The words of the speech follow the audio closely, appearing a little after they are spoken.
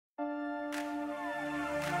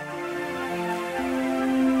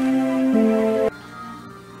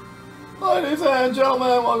Ladies and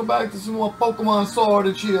gentlemen, welcome back to some more Pokemon Sword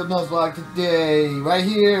and Shield Nuzlocke today. Right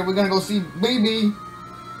here, we're gonna go see Baby.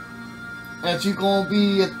 And she's gonna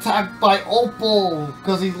be attacked by Opal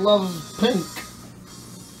because he loves pink.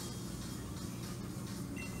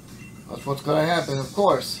 That's what's gonna happen, of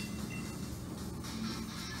course.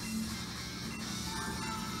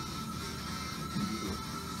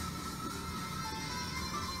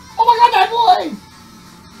 Oh my god, that boy!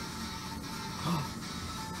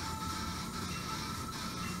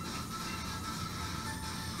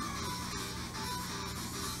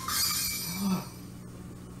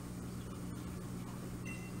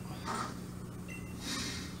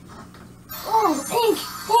 Oh, pink,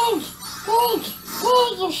 pink, pink,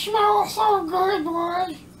 pink, you smell so good,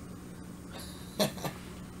 boy.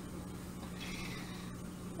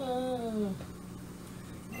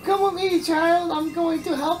 Come with me, child. I'm going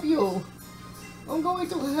to help you. I'm going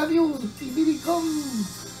to have you become...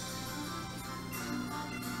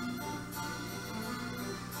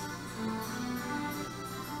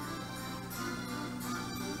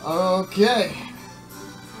 Okay.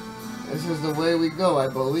 This is the way we go, I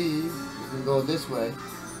believe. We can go this way.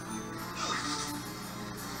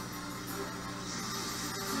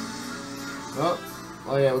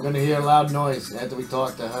 Oh yeah, we're gonna hear a loud noise after we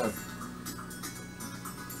talk to her.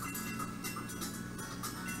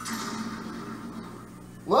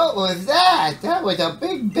 What was that? That was a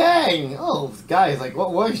big bang! Oh, guys, like,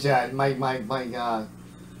 what was that? My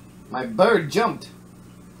bird jumped.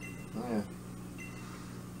 Oh yeah.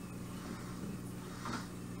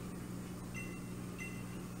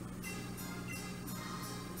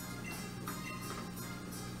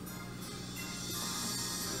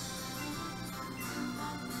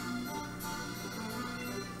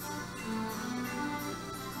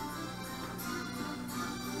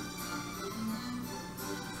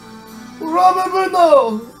 Robin,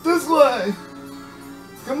 no! This way!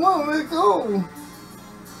 Come on, let's go!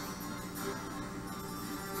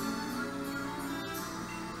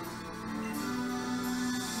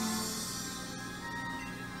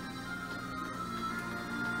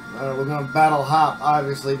 Alright, we're gonna battle Hop,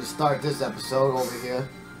 obviously, to start this episode over here.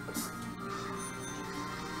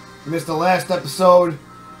 Missed the last episode.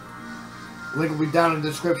 Link will be down in the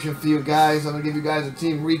description for you guys. I'm gonna give you guys a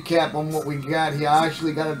team recap on what we got here. I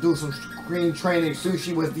actually gotta do some screen training.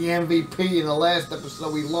 Sushi was the MVP in the last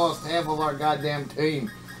episode. We lost half of our goddamn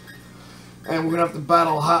team. And we're gonna have to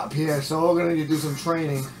battle Hop here, so we're gonna need to do some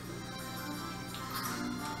training.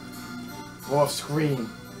 Off screen.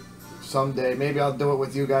 Someday. Maybe I'll do it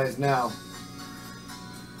with you guys now.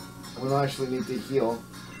 We don't actually need to heal.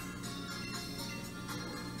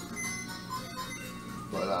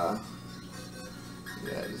 But,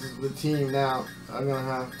 yeah, this is the team now. We're gonna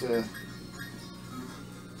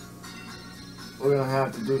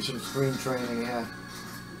have to do some screen training here.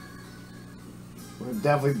 We're gonna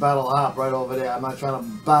definitely battle Hop right over there. I'm not trying to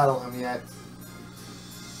battle him yet.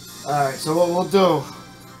 Alright, so what we'll do,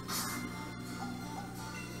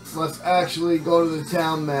 let's actually go to the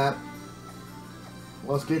town map.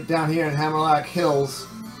 Let's get down here in Hammerlock Hills.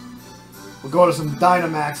 We'll go to some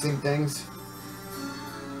Dynamaxing things.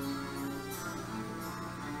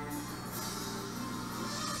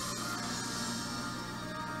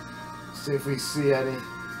 See if we see any.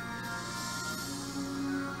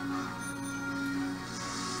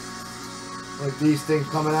 Like these things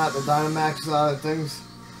coming out, the Dynamax things.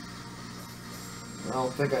 I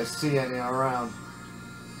don't think I see any around.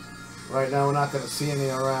 Right now we're not going to see any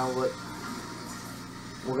around, but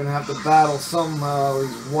we're going to have to battle some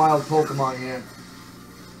these wild Pokemon here.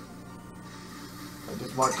 Like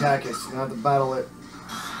this Marcacus, we're going to have to battle it.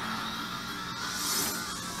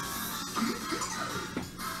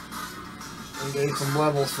 And get some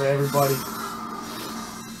levels for everybody.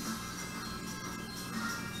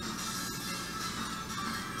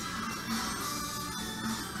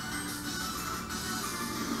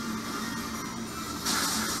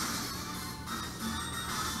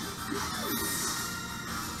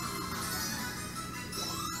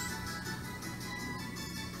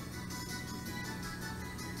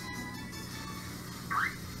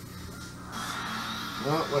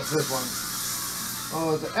 Oh, what's this one?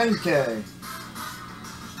 Oh, it's an NK.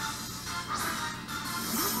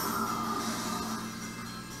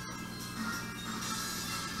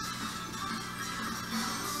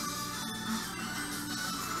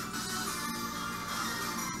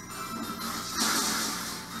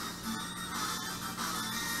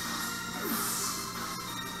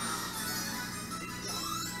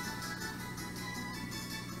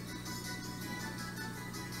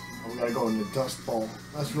 We gotta go in the Dust Bowl.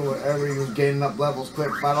 That's where everyone's gaining up levels quick.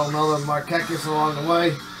 If I don't know the Marcacus along the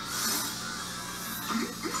way,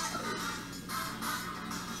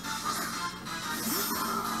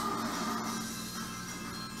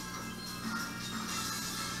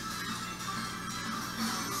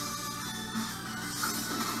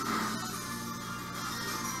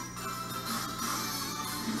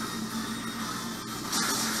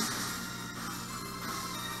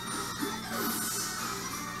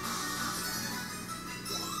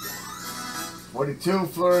 42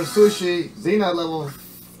 for Sushi. Xena level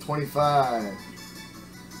 25.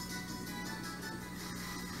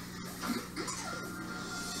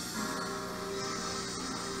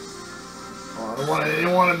 Oh, I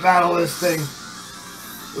didn't want to battle this thing.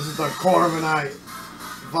 This is the Corviknight.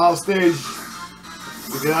 Final stage.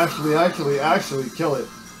 We can actually kill it.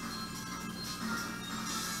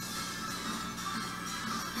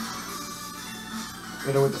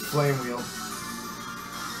 Hit it with the flame wheel.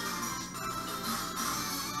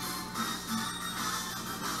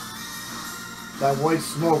 That white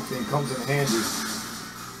smoke thing comes in handy.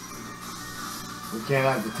 We can't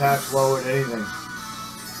have detached, lowered, anything.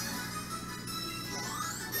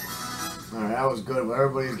 Alright, that was good, but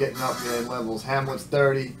everybody's getting up here in levels. Hamlet's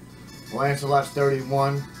 30. Lancelot's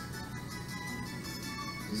 31.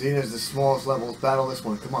 Xena's the smallest level. Let's battle this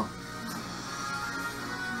one. Come on.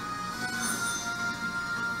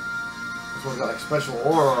 This one's got like special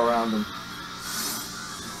aura around him.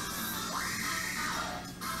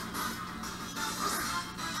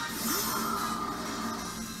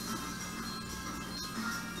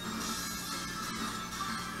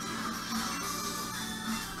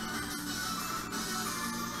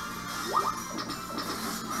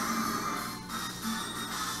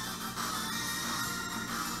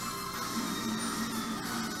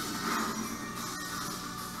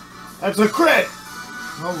 That's a crit!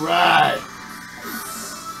 Alright!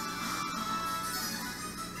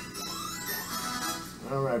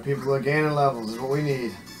 Alright, people are gaining levels, is what we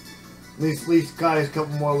need. At least guys, a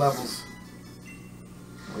couple more levels.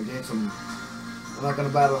 We gain some. We're not gonna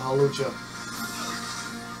battle Halucha.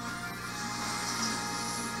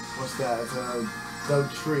 What's that? It's a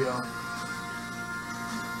Doug Trio.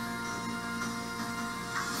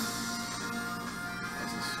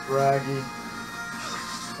 That's a Scraggy.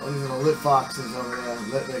 Oh, these are the Lit Foxes over there,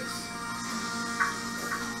 Litvics.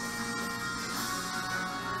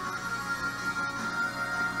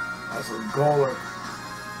 That's a Goler.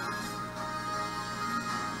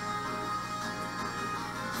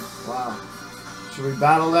 Wow. Should we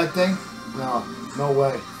battle that thing? No, no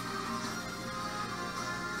way.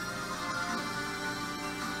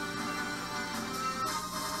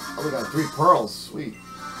 Oh, we got 3 pearls. Sweet.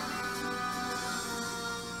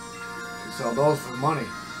 We sell those for money.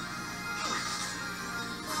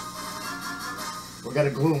 We got a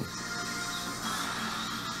Gloom.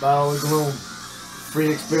 Battle with Gloom.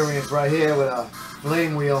 Free experience right here with a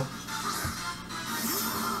flame wheel.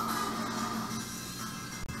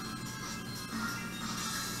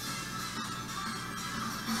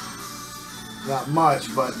 Not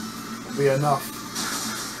much, but it'll be enough.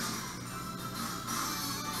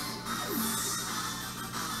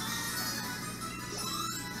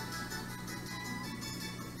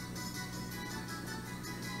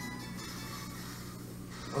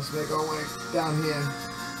 Let's make our way down here.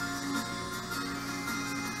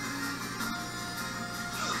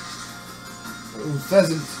 Ooh,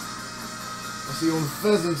 pheasant. I see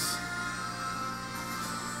pheasants.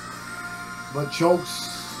 But chokes.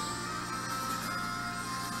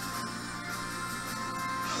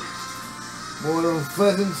 More than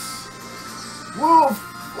pheasants. Whoa,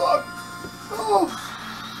 fuck. Oh.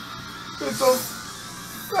 It's a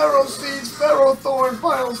Pharaoh Seeds, Pharaoh Thorn,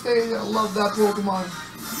 final stage. I love that Pokemon.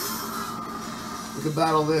 We can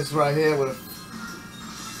battle this right here with a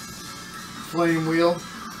flame wheel.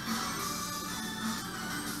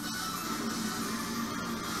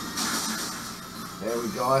 There we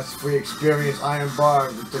go. That's free experience. Iron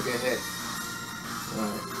Bar. We took a hit.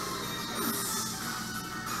 Alright.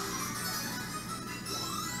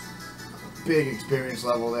 Big experience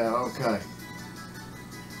level there. Okay.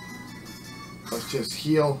 Let's just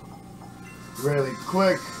heal really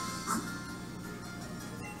quick.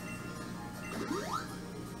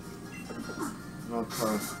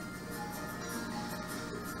 Okay.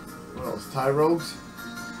 What else? Tyrogues?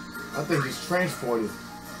 I think he's transported.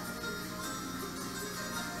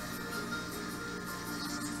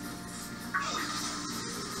 I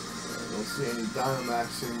don't see any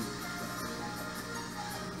Dynamaxing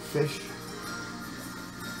fish.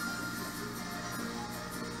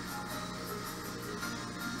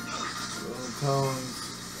 Tones.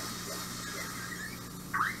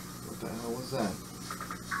 What the hell was that?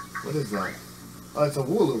 What is that? Oh, it's a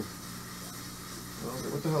Wooloo.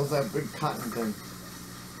 What the hell is that big cotton thing?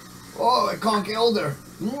 Oh, a Conch Elder.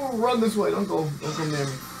 Ooh, run this way. Don't come near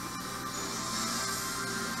me.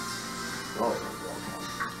 Oh, okay.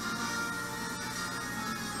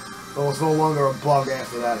 Oh, it's no longer a bug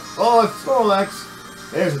after that. Oh, it's Snorlax.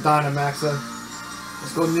 There's a Dynamaxer.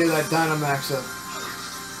 Let's go near that Dynamaxer.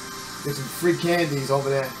 Get some free candies over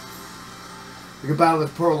there. We can battle this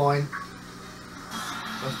Purloin.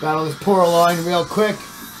 Let's battle this Poraline real quick.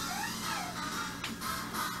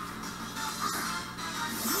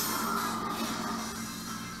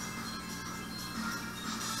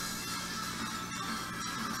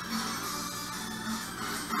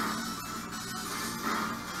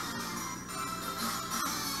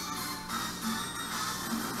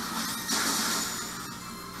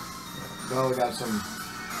 Well, we got some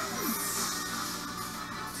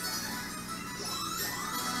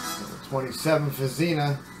 27 for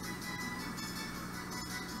Xena.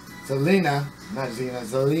 Zelina, not Xena,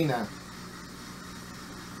 Zelina.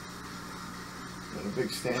 Got a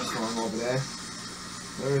big sandstorm over there.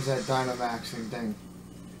 Where is that Dynamaxing thing?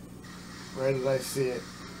 Where did I see it?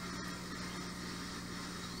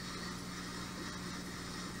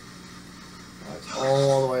 Oh, it's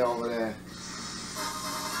all the way over there.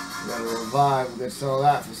 We got a revive. We can sell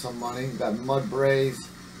that for some money. We got mud braze.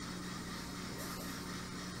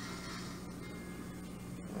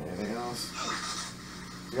 Anything else?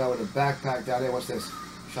 We got with a backpack down there. What's this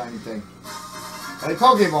shiny thing? A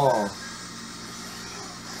Pokeball.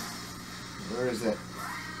 Where is it?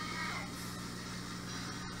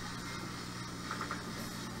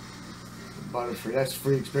 Butterfree. That's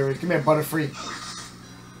free experience. Give me a Butterfree.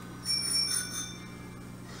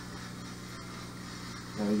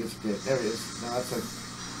 No, he gets good. There it is. No, that's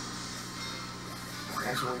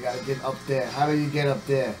what we gotta get up there. How do you get up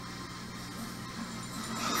there?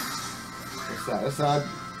 What's that? That's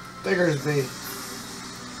Diggersby.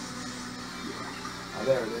 Oh,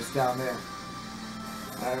 there it is, down there.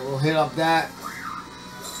 Alright, we'll hit up that.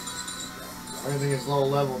 Everything is low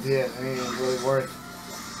leveled here. It ain't really worth.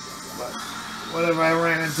 But whatever I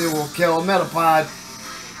ran into will kill a Metapod.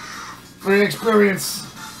 Free experience.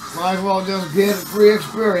 Might as well just get free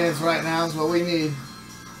experience right now. That's what we need.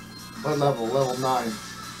 What level? Level 9.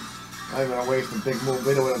 Not even gonna waste a big move.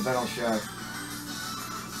 Hit it with a Venom Shot.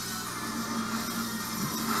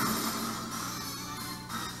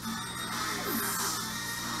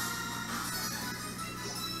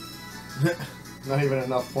 Not even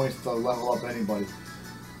enough points to level up anybody.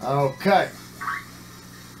 Okay.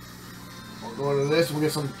 We'll go to this. We'll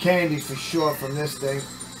get some candies for sure from this thing.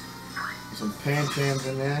 Some Panchams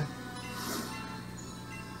in there.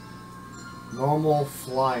 Normal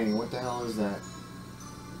flying. What the hell is that?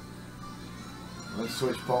 Let's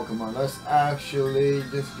switch Pokemon. Let's actually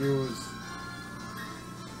just use...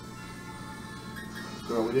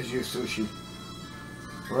 So we just use Sushi.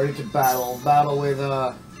 Ready to battle. Battle with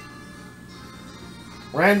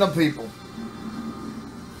random people.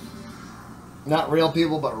 Not real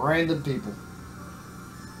people, but random people.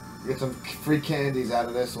 Get some free candies out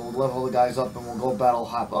of this, and we'll level the guys up, and we'll go battle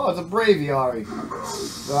Hop. Oh, it's a Braviary.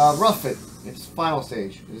 Ruffit. It's final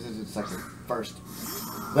stage. This is its first.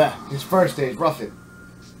 There, his first stage, Ruffit.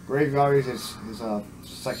 Braviary is his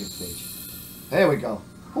second stage. There we go.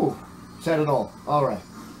 Whew. Said it all. All right.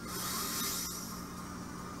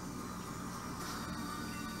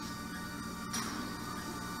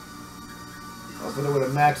 Open it with a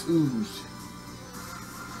Max Ooze.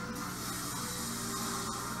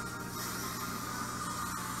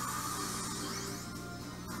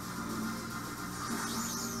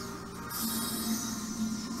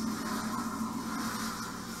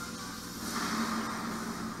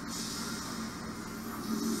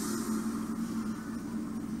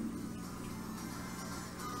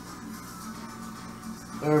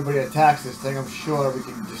 Everybody attacks this thing, I'm sure we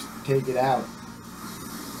can just take it out.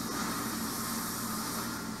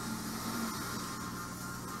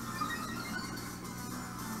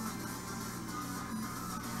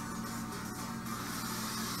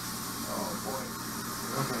 Oh boy.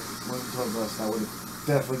 Okay, wasn't towards us. That would have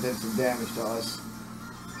definitely did some damage to us.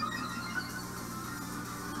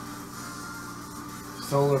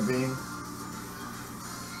 Solar Beam.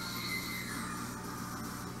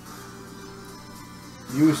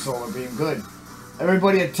 Use Solar Beam, good.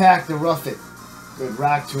 Everybody attack the Ruffit. Good.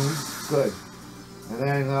 Raccoon, good. And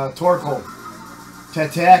then Torkoal. To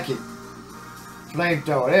attack it.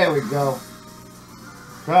 Flamethrower, there we go.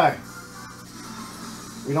 Okay.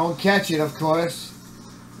 We don't catch it, of course.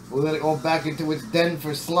 We'll let it go back into its den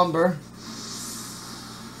for slumber.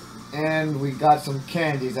 And we got some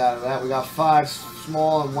candies out of that. We got 5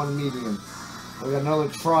 small and 1 medium. We got another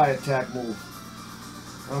tri-attack move.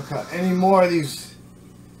 Okay, any more of these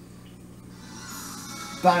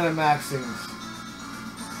Dynamaxings?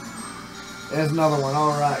 There's another one,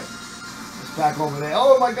 alright. It's back over there.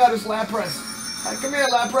 Oh my god, it's Lapras. Right, come here,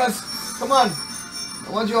 Lapras. Come on.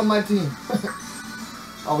 I want you on my team.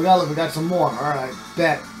 Oh, we got some more. Alright,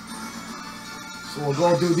 bet. So we'll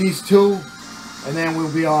go do these 2, and then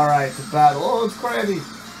we'll be alright to battle. Oh, it's Krabby.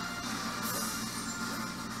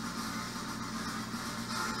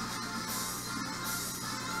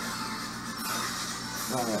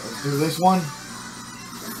 Alright, let's do this one.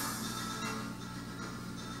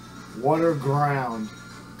 Water ground.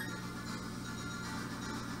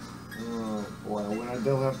 Oh boy, we're gonna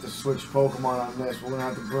still have to switch Pokemon on this. We're gonna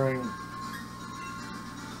have to bring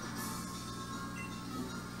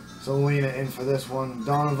Selena in for this one.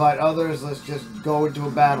 Don't invite others, let's just go into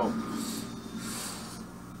a battle.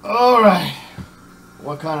 Alright.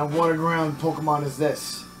 What kind of water ground Pokemon is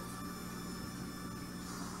this?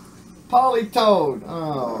 Politoed.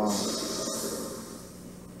 Oh.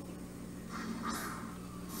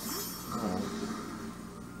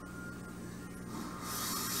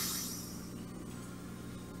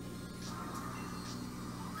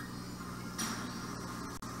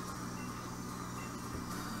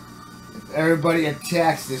 If everybody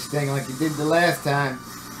attacks this thing like you did the last time,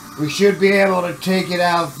 we should be able to take it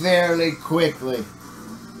out fairly quickly.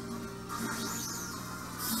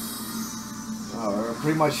 Oh, we're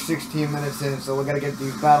pretty much 16 minutes in, so we gotta get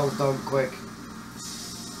these battles done quick.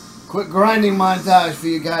 Quick grinding montage for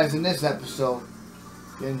you guys in this episode.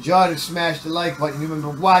 If you enjoyed it, smash the like button. If you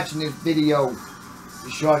remember watching this video,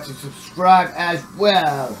 be sure to subscribe as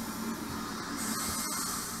well.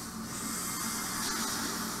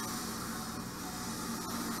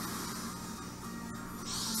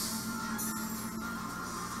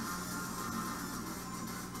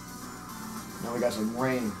 Now we got some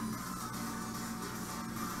rain.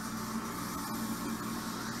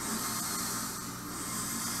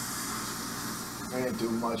 I didn't do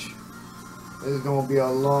much. This is going to be a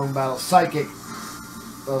long battle. Psychic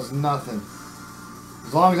does nothing.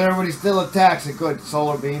 As long as everybody still attacks it, good.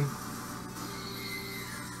 Solar Beam.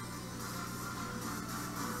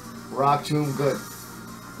 Rock Tomb, good.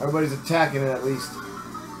 Everybody's attacking it at least.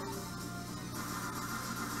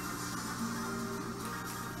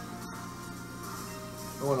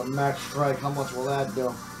 Going to max strike. How much will that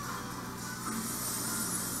do?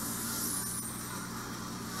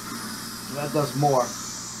 That does more.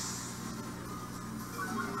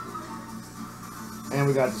 And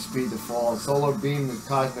we got the speed to fall. Solar Beam with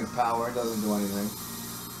Cosmic Power. It doesn't do anything.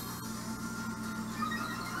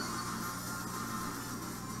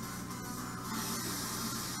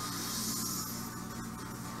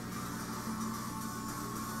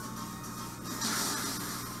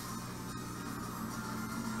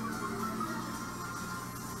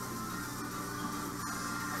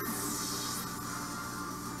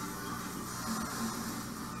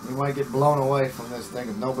 You might get blown away from this thing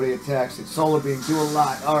if nobody attacks it. Solar Beam, do a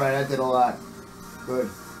lot. Alright, I did a lot. Good.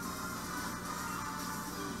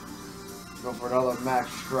 Go for another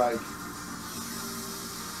max strike.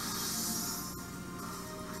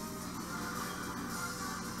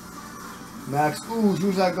 Max, ooh,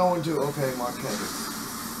 who's that going to? Okay, Marquez.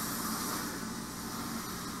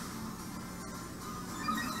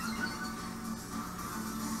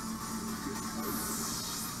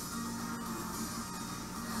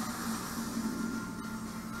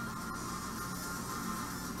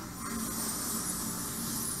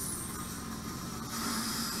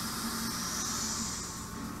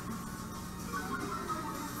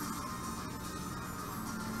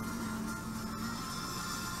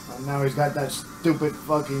 Now he's got that stupid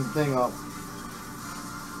fucking thing up.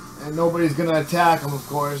 And nobody's gonna attack him, of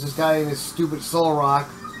course. This guy and his stupid Soul Rock.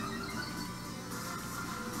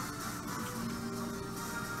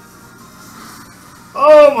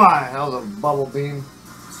 Oh my! That was a bubble beam.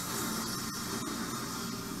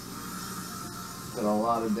 Did a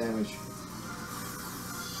lot of damage.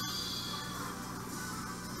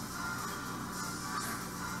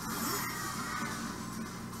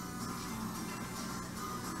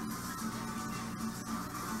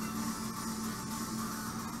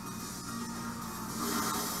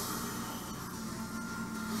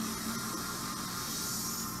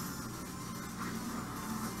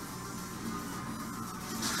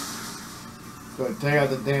 Good, take out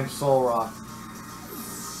the damn Soul Rock.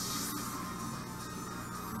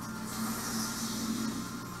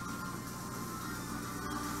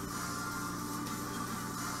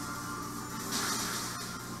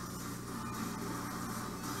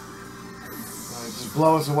 Just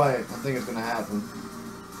blow us away. I think it's gonna happen.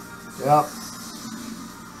 Yep.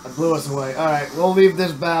 It blew us away. Alright, we'll leave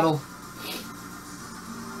this battle.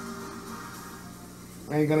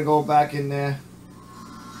 We ain't gonna go back in there.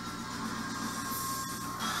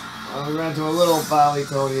 We ran into a little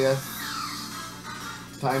Politoed here.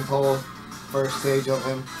 Time Pole, first stage of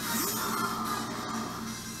him.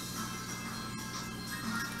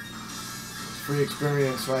 Free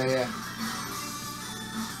experience right here.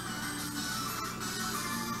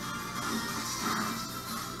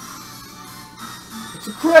 It's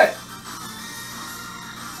a crit!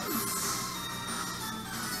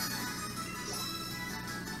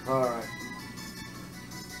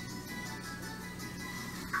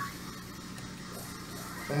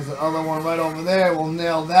 There's the other one right over there. We'll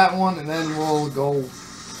nail that one, and then we'll go,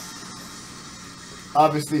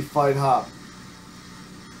 obviously, fight Hop.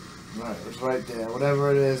 Right, it's right there.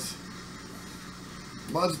 Whatever it is.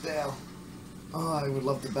 Mudsdale. Oh, I would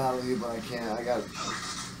love to battle you, but I can't. I got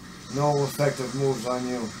no effective moves on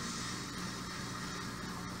you.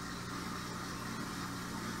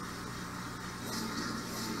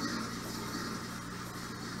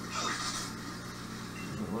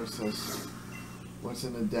 What's this? What's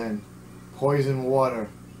in the den? Poison water.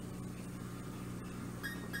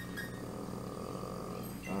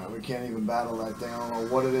 Alright, we can't even battle that thing. I don't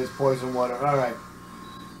know what it is. Poison water. Alright.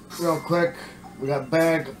 Real quick. We got a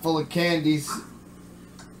bag full of candies.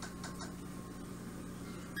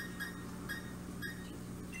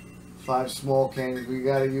 Five small candies. We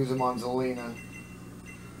gotta use them on Zelina.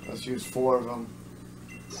 Let's use 4 of them.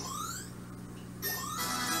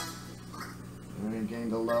 And we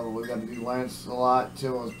gained a level. We gotta do Lancelot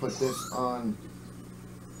too. Let's put this on.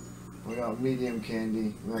 We got medium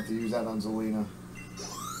candy. We have to use that on Zelina.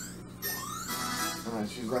 Alright,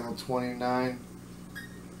 she's level 29.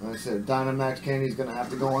 Like I said, Dynamax candy is gonna have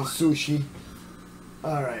to go on Sushi.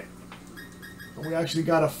 Alright. We actually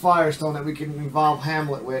got a Firestone that we can evolve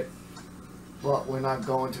Hamlet with. But we're not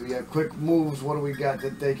going to yet. Quick moves, what do we got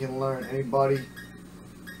that they can learn? Anybody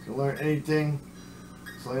can learn anything.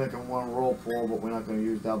 So they can one roll pull, but we're not going to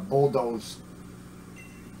use that. Bulldoze.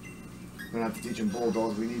 We're going to have to teach him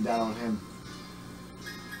Bulldoze. We need that on him.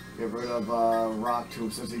 Get rid of Rock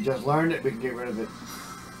Tooth. Since he just learned it, we can get rid of it.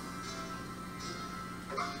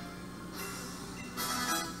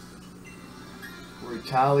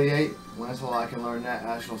 Retaliate. Lancelot can learn that.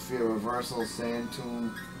 Astral Sphere Reversal. Sand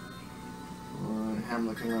Tomb.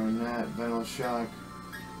 Hamlet can learn that. Venom Shock.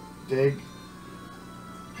 Dig.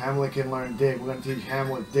 Hamlet can learn Dig. We're going to teach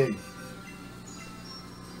Hamlet Dig.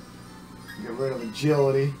 Get rid of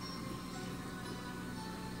Agility.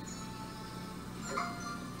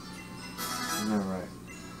 Alright.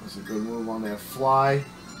 That's a good move on there. Fly.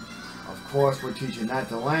 Of course, we're teaching that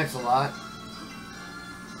to Lancelot.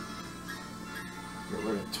 Get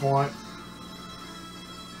rid of Taunt.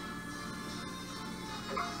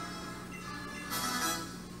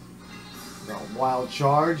 Got Wild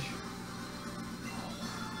Charge.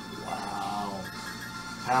 Wow.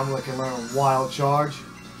 Hamlet can learn Wild Charge.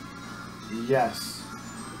 Yes.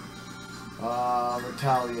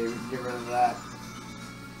 Retaliate. We can get rid of that.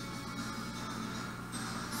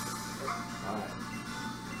 Alright.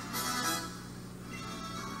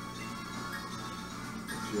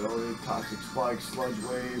 Agility, Toxic Spike, Sludge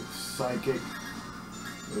Wave, Psychic,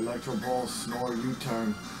 Electro Ball, Snore,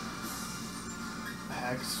 U-Turn.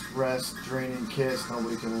 Hex, Rest, Draining Kiss,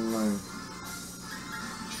 nobody can learn.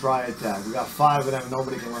 Try Attack. We got 5 of them,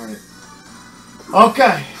 nobody can learn it.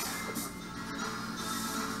 Okay.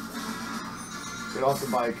 Get off the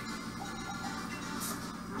bike.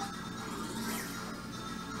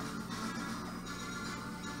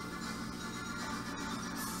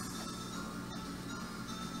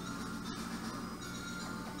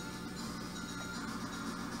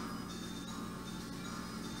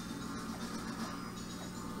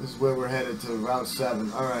 This is where we're headed to, Route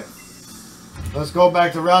 7. Alright. Let's go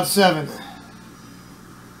back to Route 7.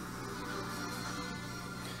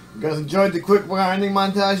 You guys enjoyed the quick ending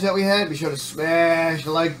montage that we had? Be sure to smash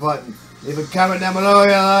the like button. Leave a comment down below if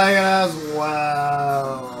you like it as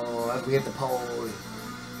well. As we hit the pole.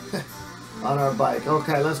 On our bike.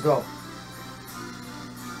 Okay, let's go.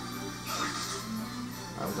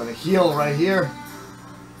 I'm going to heal right here.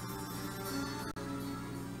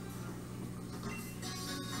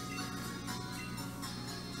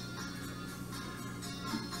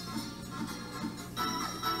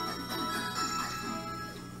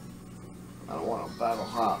 I don't want to battle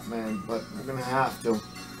Hop, man, but we're gonna have to.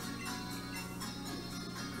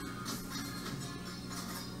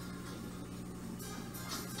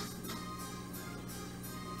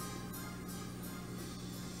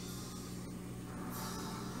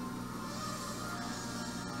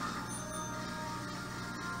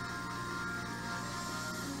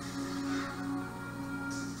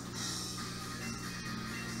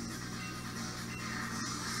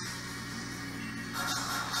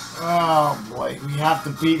 Oh boy, we have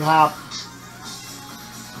to beat Hop.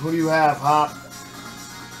 Who do you have, Hop?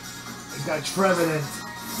 He's got Trevenant.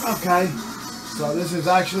 Okay. So this is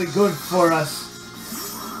actually good for us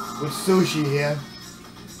with Sushi here.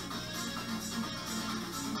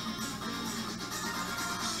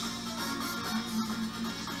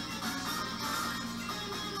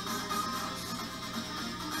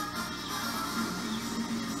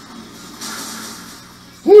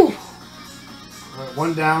 Whew! Alright,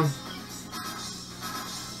 one down.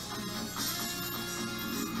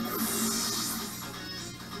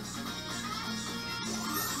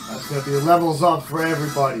 gonna be levels up for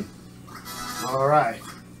everybody. Alright.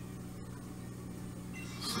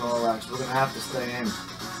 Snorlax, we're gonna have to stay in.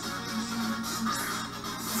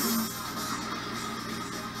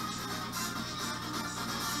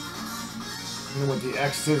 Even with the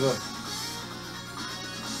X scissor.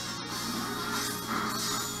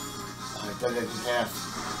 Alright, that is in half.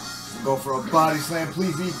 Go for a body slam.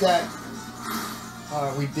 Please eat that.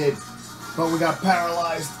 Alright, we did. But we got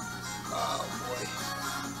paralyzed. Oh boy.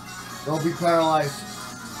 Don't be paralyzed.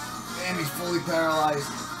 And he's fully paralyzed.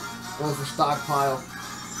 Go for stockpile.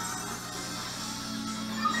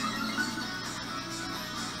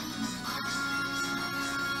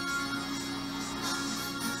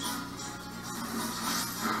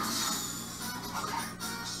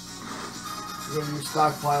 We're gonna use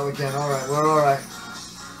stockpile again. Alright, we're alright.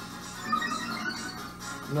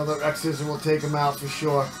 Another X scissor will take him out for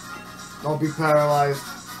sure. Don't be paralyzed.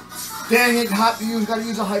 Dang it, you gotta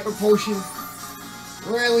use a hyper potion.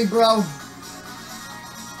 Really, bro?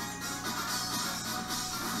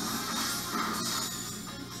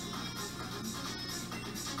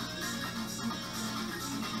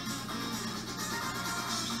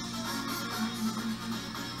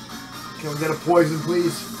 Can we get a poison,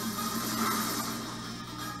 please?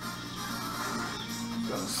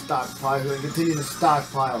 Gotta stockpile. We're gonna continue to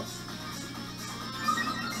stockpile.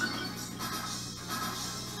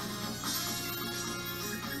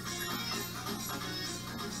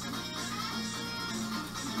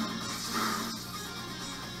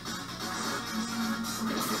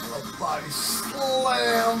 Body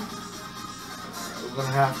slam. We're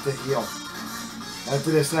gonna have to heal.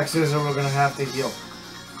 After this next scissor, we're gonna have to heal.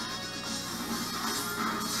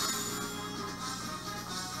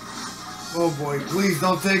 Oh boy, please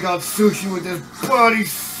don't take out Sushi with this body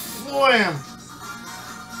slam.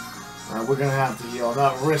 Alright, we're gonna have to heal. I'm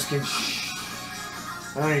not risking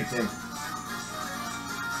anything.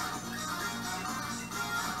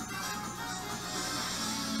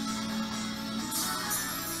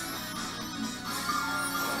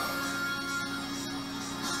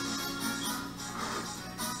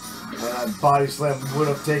 That body slam would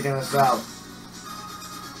have taken us out.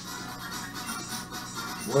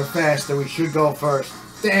 We're faster. We should go first.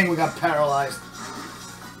 Dang, we got paralyzed.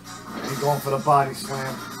 We're going for the body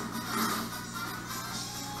slam.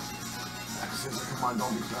 Scissor, come on,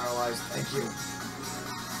 don't be paralyzed. Thank you.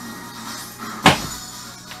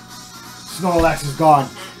 Snorlax is gone.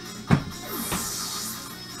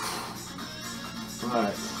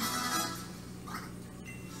 Alright.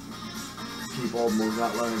 Keep old moves,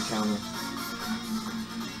 not learning counter.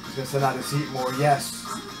 He's gonna send out his heat more. Yes.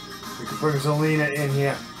 We can bring Zelina in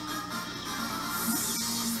here.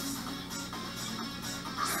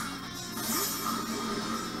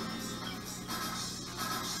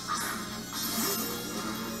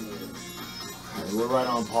 Okay, we're right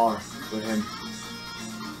on par with him.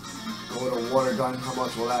 Go with a water gun. How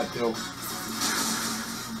much will that do?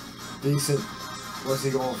 Decent. What's he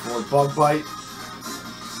going for? Bug bite?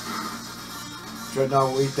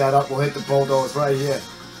 Dreadnought will eat that up. We'll hit the bulldoze right here.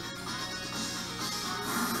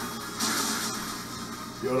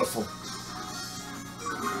 Beautiful.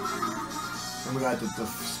 And we got the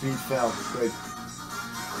speed fell. Good.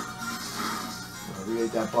 We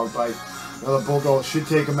ate that bug bite. Another bulldoze should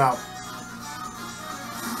take him out.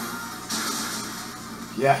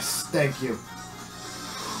 Yes, thank you.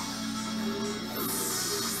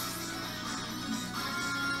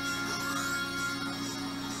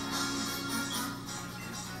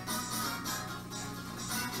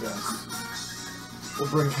 Yes. We'll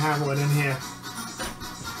bring Hamlin in here.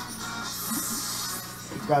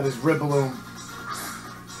 He's got his Riboom.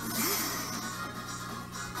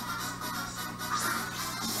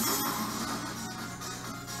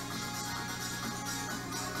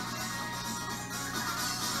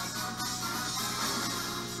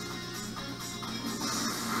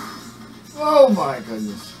 Oh my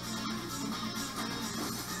goodness.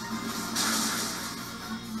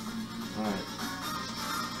 Alright.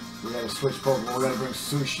 We gotta switch Pokemon. We gotta bring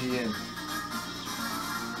Sushi in.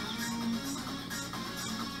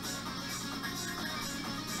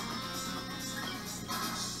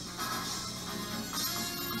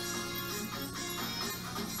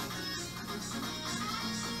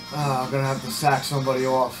 I'm gonna have to sack somebody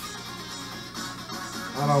off.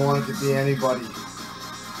 I don't want it to be anybody.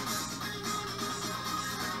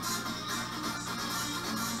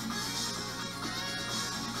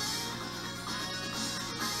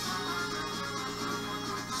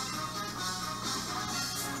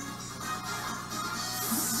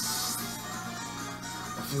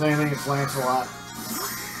 If there's anything, it's Lancelot.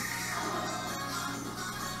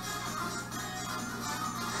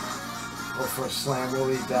 go for a slam.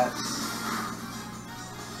 We'll eat that.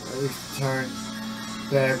 At least turn.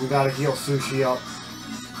 Bag. We gotta heal Sushi up.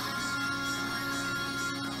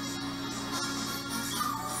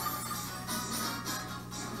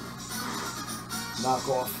 Knock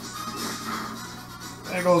off.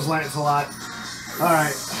 There goes Lancelot.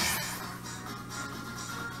 Alright.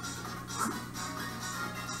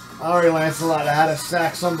 Alright, Lancelot, I had to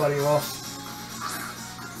sack somebody off.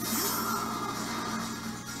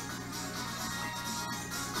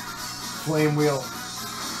 Flame wheel.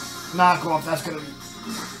 Knock off, that's gonna be...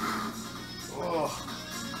 Oh.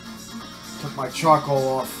 Took my charcoal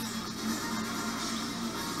off.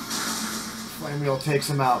 Flame wheel takes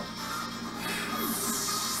him out.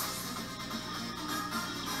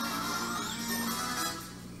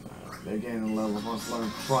 They're getting a level. Must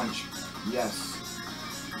learn crunch. Yes.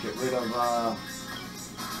 Get rid of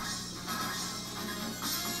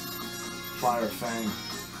Fire Fang.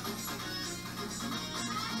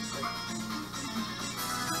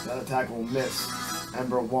 That attack will miss.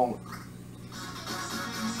 Ember won't.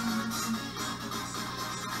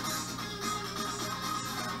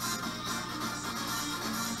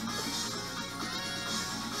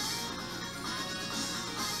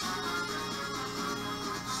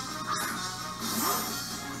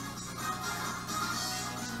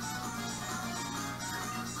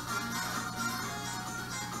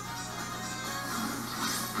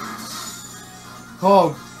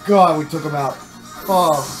 Oh God, we took him out.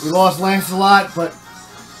 Oh, we lost Lancelot, but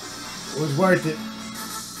it was worth it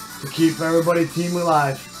to keep everybody team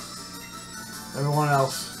alive. Everyone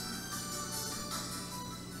else.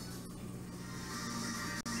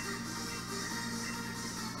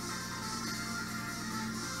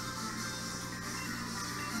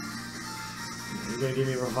 You're gonna give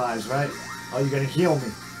me revives, right? Oh, you're gonna heal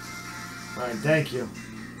me. Alright, thank you.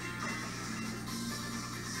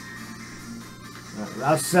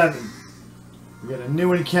 Route 7. We got a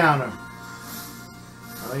new encounter.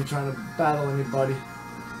 I ain't trying to battle anybody.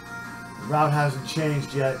 The route hasn't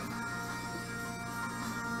changed yet.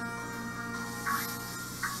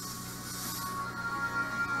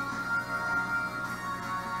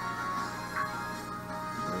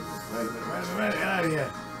 Wait a minute, get out of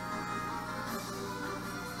here.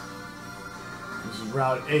 This is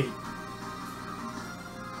Route 8.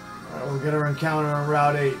 Alright, we'll get our encounter on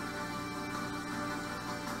Route 8.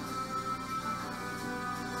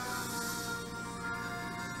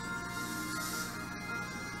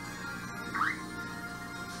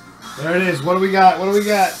 There it is. What do we got? What do we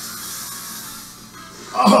got?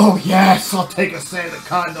 Oh, yes. I'll take a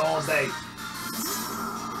Sandaconda all day.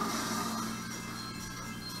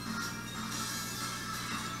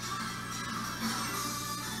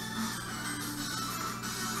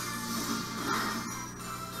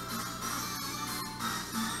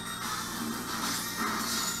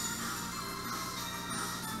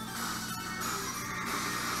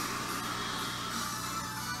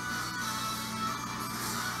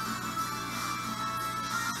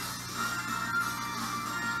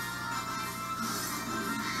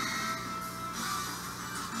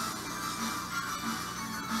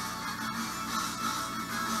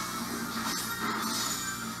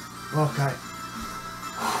 Okay.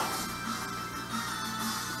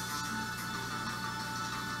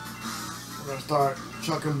 We're gonna start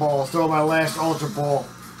chucking balls. Throw my last Ultra Ball.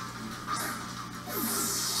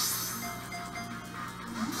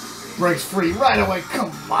 Breaks free right away. Come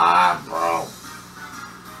on, bro.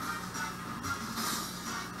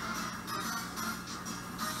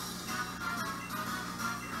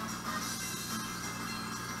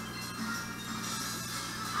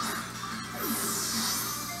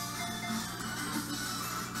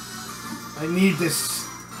 I need this.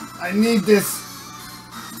 I need this.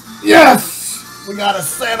 Yes! We got a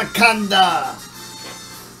Sandaconda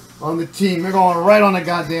on the team. We're going right on the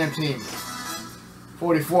goddamn team.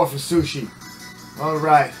 44 for Sushi.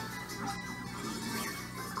 Alright.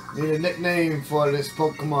 Need a nickname for this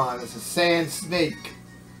Pokemon. It's a Sand Snake.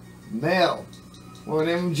 Male. We'll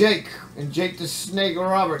name him Jake. And Jake the Snake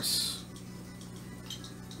Roberts.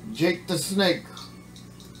 Jake the Snake.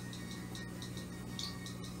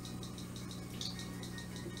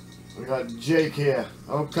 We got Jake here.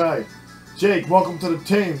 Okay. Jake, welcome to the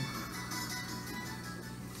team.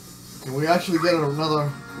 Can we actually get another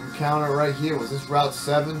encounter right here? Was this Route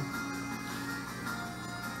 7?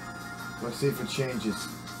 Let's see if it changes.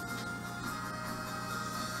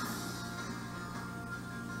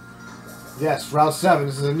 Yes, Route 7.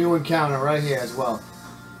 This is a new encounter right here as well.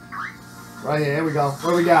 Right here. Here we go. What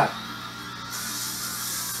do we got?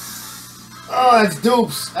 Oh, that's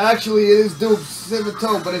Dupes. Actually, it is Dupes.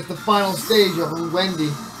 Civito, but it's the final stage of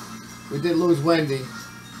Wendy. We did lose Wendy,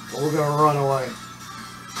 but we're gonna run away.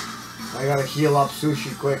 I gotta heal up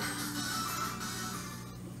Sushi quick.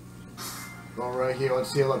 Go right here.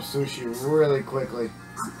 Let's heal up Sushi really quickly.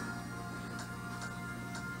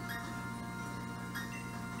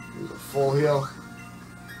 Use a full heal.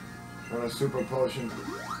 And a super potion.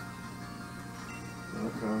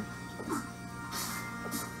 Okay.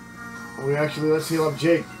 Let's heal up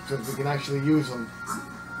Jake, since we can actually use him.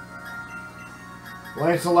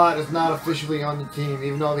 Lancelot is not officially on the team,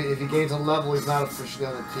 even though if he gains a level, he's not officially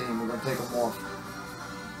on the team. We're gonna take him off.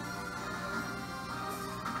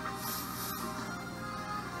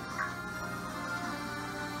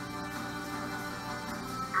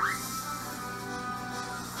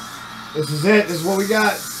 This is it. This is what we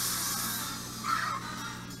got.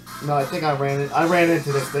 No, I think I ran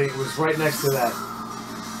into this thing. It was right next to that.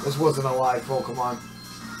 This wasn't a live Pokemon.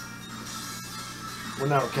 We're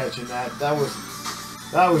never catching that. That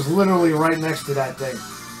was literally right next to that thing.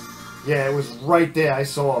 Yeah, it was right there. I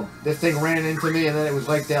saw him. This thing ran into me, and then it was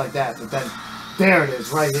right there like that. But then, there it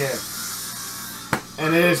is, right here.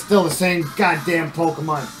 And it is still the same goddamn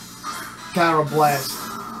Pokemon. Carablast.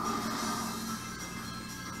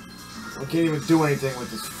 I can't even do anything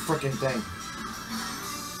with this frickin' thing.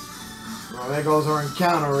 Well, there goes our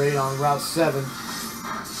encounter rate on Route 7.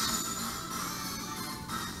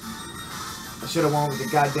 I should have won with the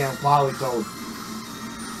goddamn Politoed.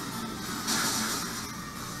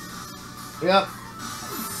 Yep.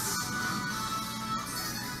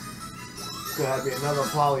 Could have be another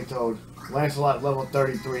Politoed. Lancelot level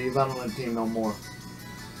 33. He's not on the team no more.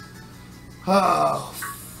 Oh,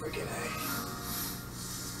 freaking A.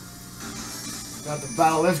 Got to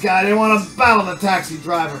battle this guy. I didn't want to battle the taxi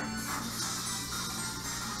driver.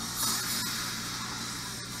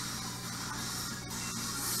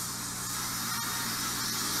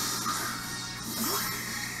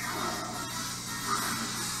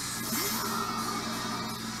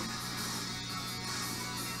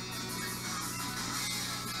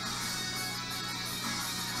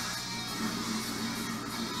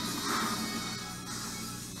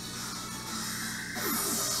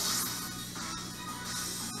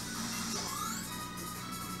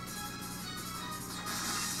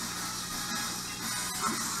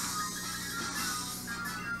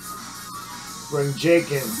 Bring Jake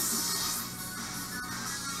in.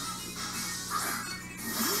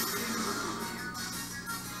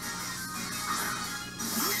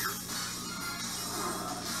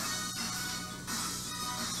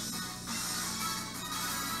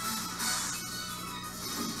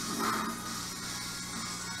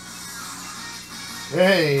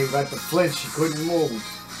 Hey, got the flinch. He couldn't move.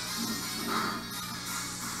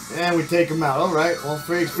 And we take him out. Alright, all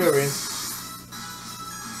free experience.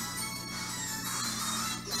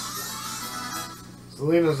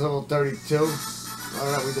 Selena's level 32.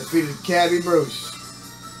 Alright, we defeated Cabby Bruce.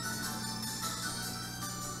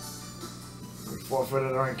 We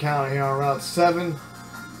forfeited our encounter here on Route 7.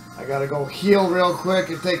 I gotta go heal real quick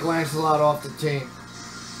and take Lancelot off the team.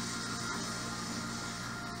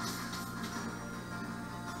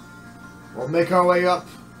 We'll make our way up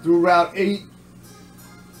through Route 8.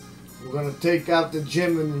 We're gonna take out the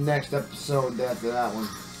gym in the next episode after that one.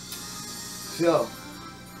 So,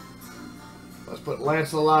 let's put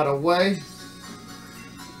Lancelot away.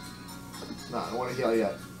 No, I don't want to heal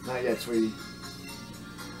yet. Not yet, sweetie.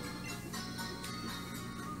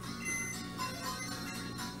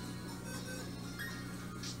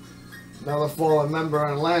 Another fallen member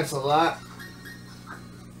on Lancelot.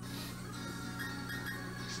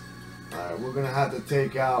 Alright, we're going to have to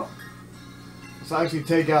take out... Let's actually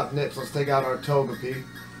take out Nips. Let's take out our Togepi.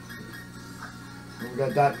 And we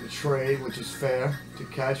got that in the trade, which is fair to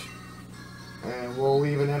catch. And we'll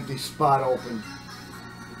leave an empty spot open.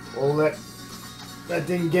 We'll let that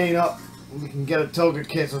thing gain up. We can get a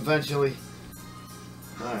Togekiss eventually.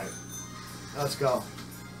 Alright. Let's go.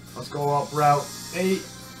 Let's go up Route 8. You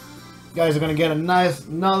guys are going to get a nice,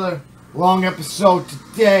 another long episode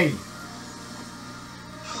today.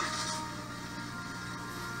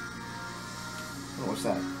 Oh, what's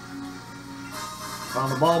that?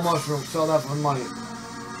 Found the ball mushroom. Sell that for money.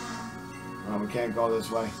 Oh, we can't go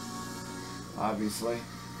this way. Obviously.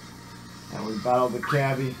 And we battled the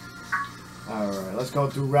Cabby. Alright, let's go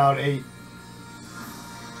through Route 8.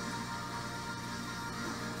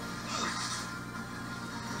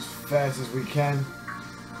 As fast as we can.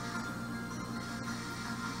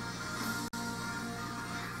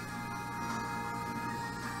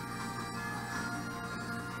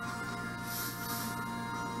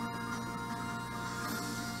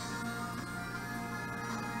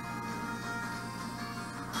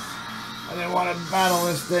 I didn't want to battle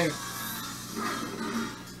this thing.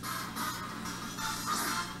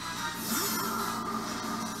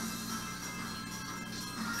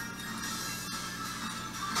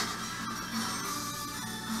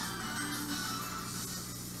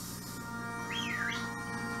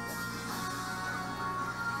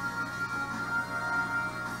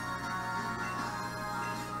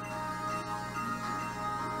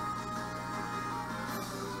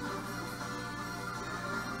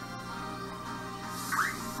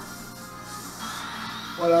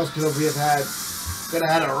 What else could we have had? Could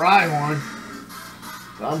have had a Rhyhorn.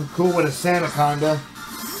 But I'm cool with a Sandaconda.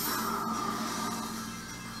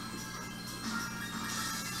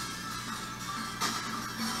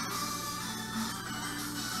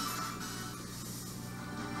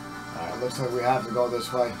 Alright, looks like we have to go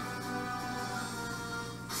this way.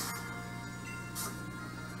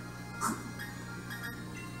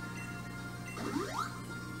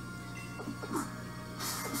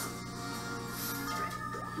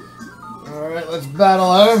 Alright, let's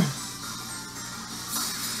battle her.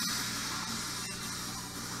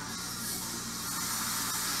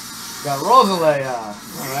 Got Rosalea.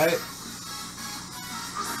 Alright.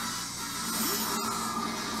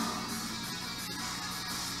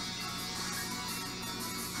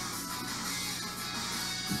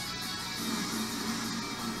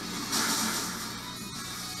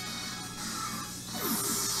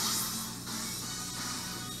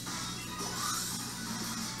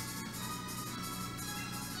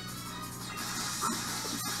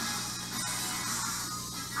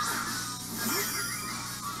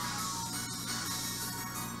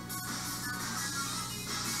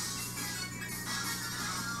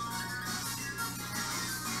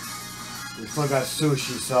 We still got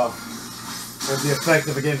Sushi, so it'll be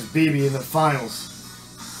effective against BB in the finals.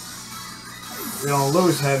 We don't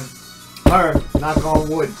lose him. Her, knock on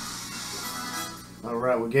wood.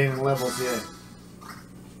 Alright, we're gaining levels here.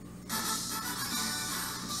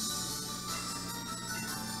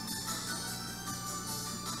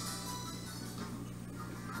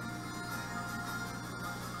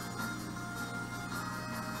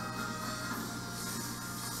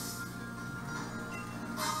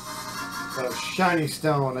 Got a shiny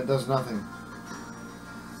stone that does nothing.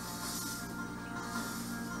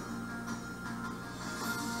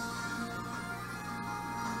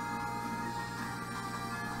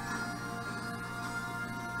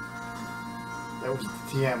 That was the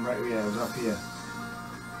TM, right? Yeah, it was up here.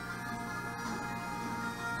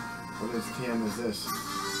 What is TM is this?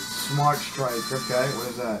 Smart Strike, okay, what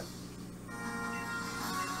is that?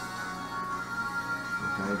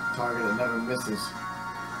 Okay, target that never misses.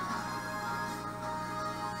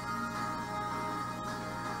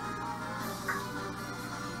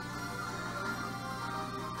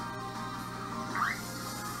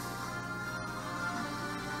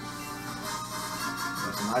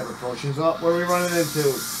 Hyper potions up. What are we running into?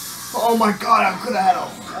 Oh my god, I could have had a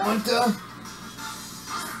Haunter.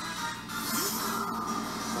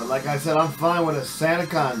 But like I said, I'm fine with a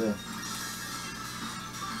Sandaconda.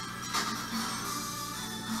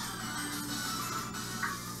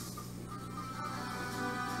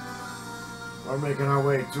 We're making our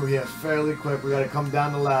way through here fairly quick. We gotta come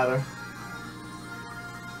down the ladder.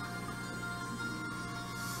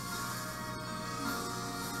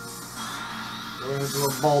 We're gonna do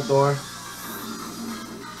a ball door.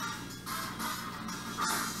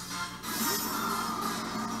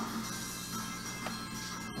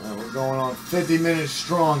 Alright, we're going on 50 minutes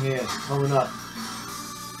strong here, coming up.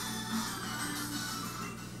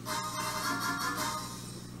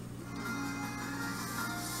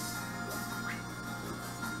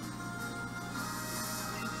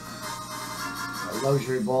 Our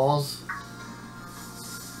luxury balls.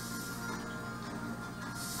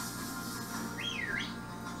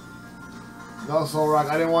 No, Soul Rock,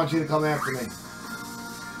 I didn't want you to come after me.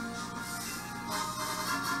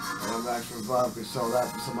 I'm actually glad we sell that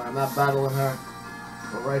for somebody. I'm not battling her.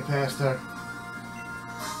 Go right past her.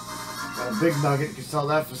 Got a big nugget. You can sell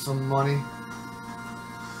that for some money.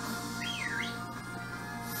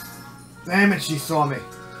 Damn it, she saw me.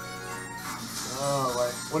 Oh,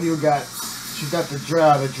 wait. What do you got? She got the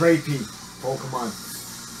Drapey Pokemon.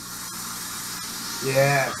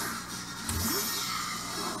 Yeah.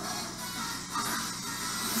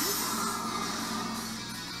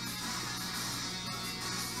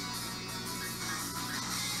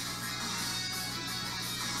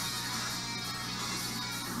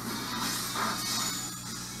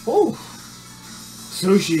 Ooh.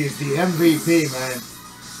 Sushi is the MVP, man.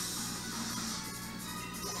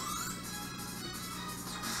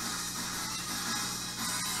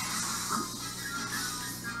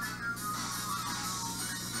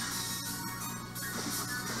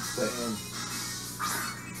 Damn.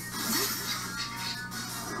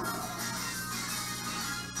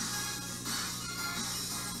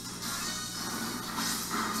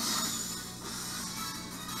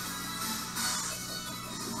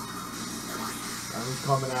 Who's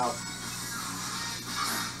coming out?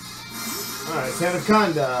 Alright,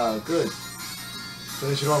 Sandaconda. Good.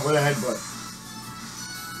 Finish it off with a headbutt.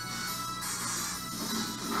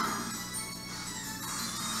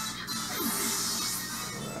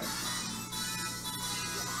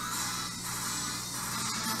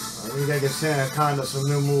 We gotta get Santa some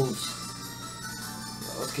new moves.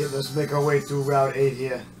 Let's make our way through Route 8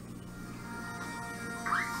 here.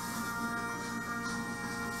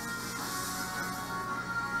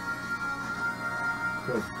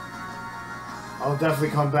 Good. I'll definitely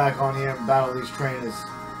come back on here and battle these trainers.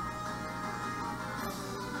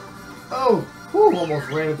 Oh! Whew, almost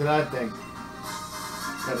ran into that thing.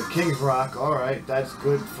 Got a King's Rock. Alright, that's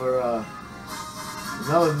good for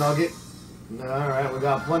another nugget. Alright, we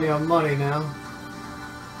got plenty of money now.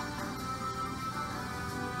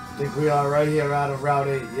 I think we are right here out of Route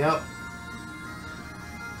 8. Yep.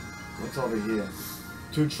 What's over here?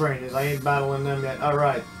 2 trainers. I ain't battling them yet.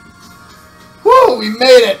 Alright. Woo! We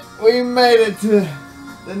made it! We made it to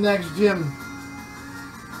the next gym.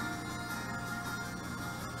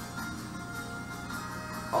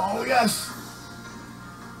 Oh, yes!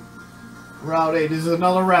 Route 8. This is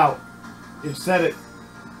another route. You said it.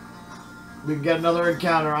 We can get another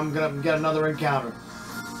encounter. I'm gonna get another encounter.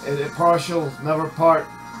 Partial, never part.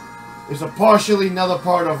 It's a partially another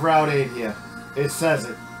part of Route 8 here. It says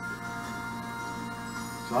it.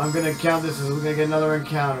 So I'm gonna count this as we're gonna get another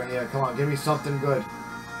encounter here. Come on, give me something good.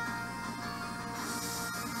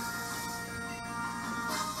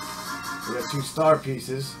 We got 2 star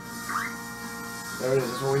pieces. There it is.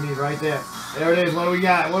 That's what we need right there. There it is. What do we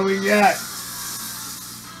got? What do we got?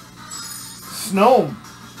 Snow.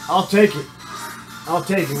 I'll take it. I'll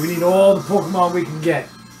take it. We need all the Pokemon we can get.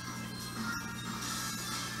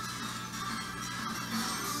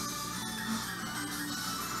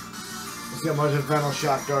 Let's see how much Venom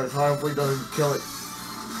Shock does. Hopefully it doesn't kill it.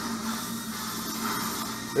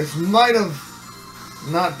 This might have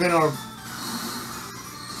not been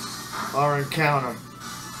our encounter.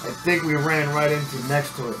 I think we ran right into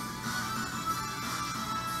next to it.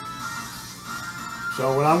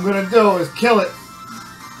 So what I'm gonna do is kill it.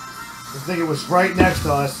 I think it was right next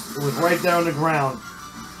to us. It was right there on the ground.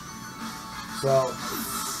 So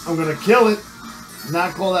I'm gonna kill it.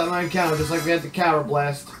 Not call that my encounter, just like we had the Cower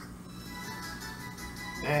Blast.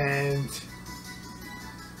 And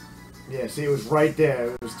yeah, see, it was right there.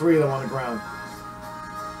 There was 3 of them on the ground.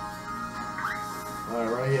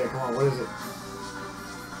 Alright, right here. Come on, what is it?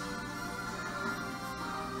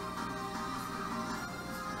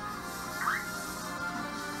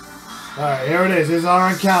 Alright, here it is. Here's our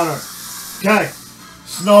encounter. Okay.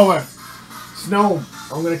 Snower. Snow.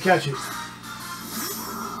 I'm gonna catch it.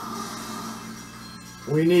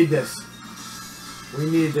 We need this. We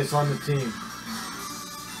need this on the team.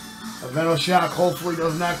 A Venom Shock hopefully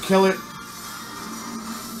does not kill it.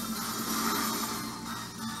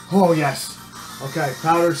 Oh, yes. Okay,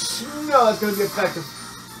 powder snow. That's gonna be effective.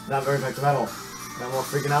 Not very effective at all. I'm all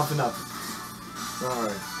freaking out for nothing.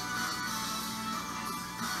 Alright.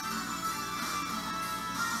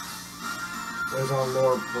 Where's our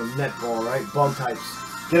Lord for netball, right? Bug types.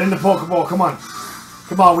 Get in the Pokeball, come on.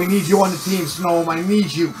 Come on, we need you on the team, Snow. I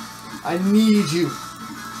need you. I need you.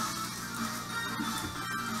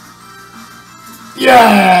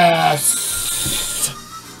 Yes!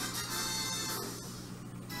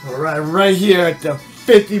 Alright, right here at the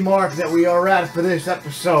 50 mark that we are at for this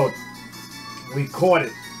episode. We caught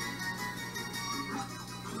it.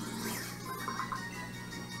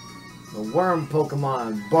 The worm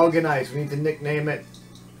Pokemon, Bug and Ice. We need to nickname it.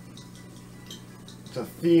 It's a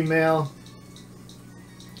female.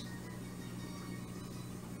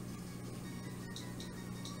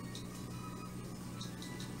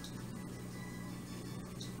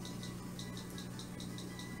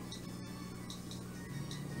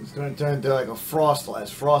 It's gonna turn into like a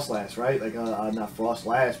Frostlass, right? Like not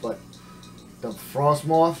Frostlass, but the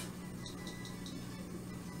Frostmoth.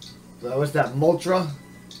 So what's that? Moltres.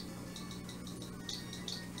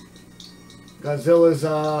 Godzilla's,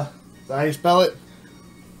 how you spell it?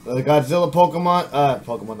 The Godzilla Pokemon,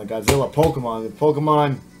 the Godzilla Pokemon, the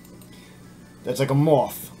Pokemon that's like a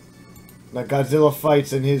moth. That Godzilla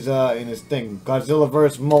fights in his thing. Godzilla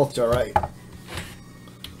vs. Moltres, right?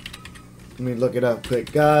 Let me look it up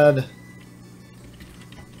quick. Godzilla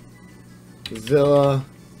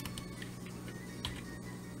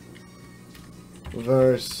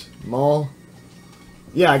vs. Mol.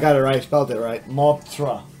 Yeah, I got it right. Spelled it right.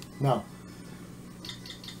 Moltres. No.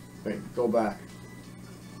 Wait, go back.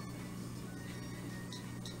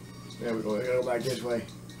 There we go. I gotta go back this way.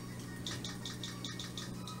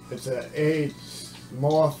 It's a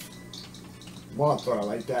Mothra,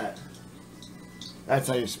 like that. That's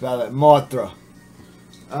how you spell it, Mothra.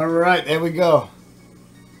 Alright, there we go.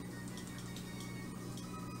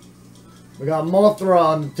 We got Mothra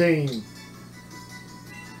on the team.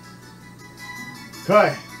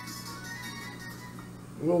 Okay.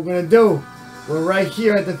 What we're gonna do We're right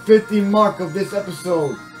here at the 50 mark of this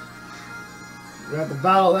episode. We're going to have to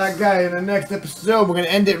battle that guy in the next episode. We're going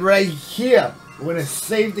to end it right here. We're going to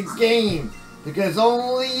save the game. Because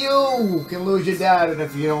only you can lose your dad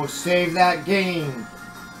if you don't save that game.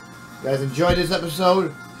 You guys enjoyed this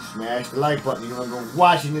episode? Smash the like button. If you're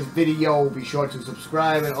watching this video, be sure to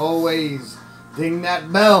subscribe and always ding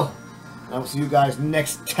that bell. And I will see you guys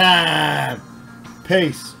next time.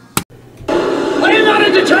 Peace. Are you not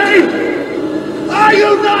entertained? Are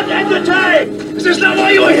you not entertained? Is this not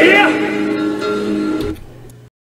why you were here?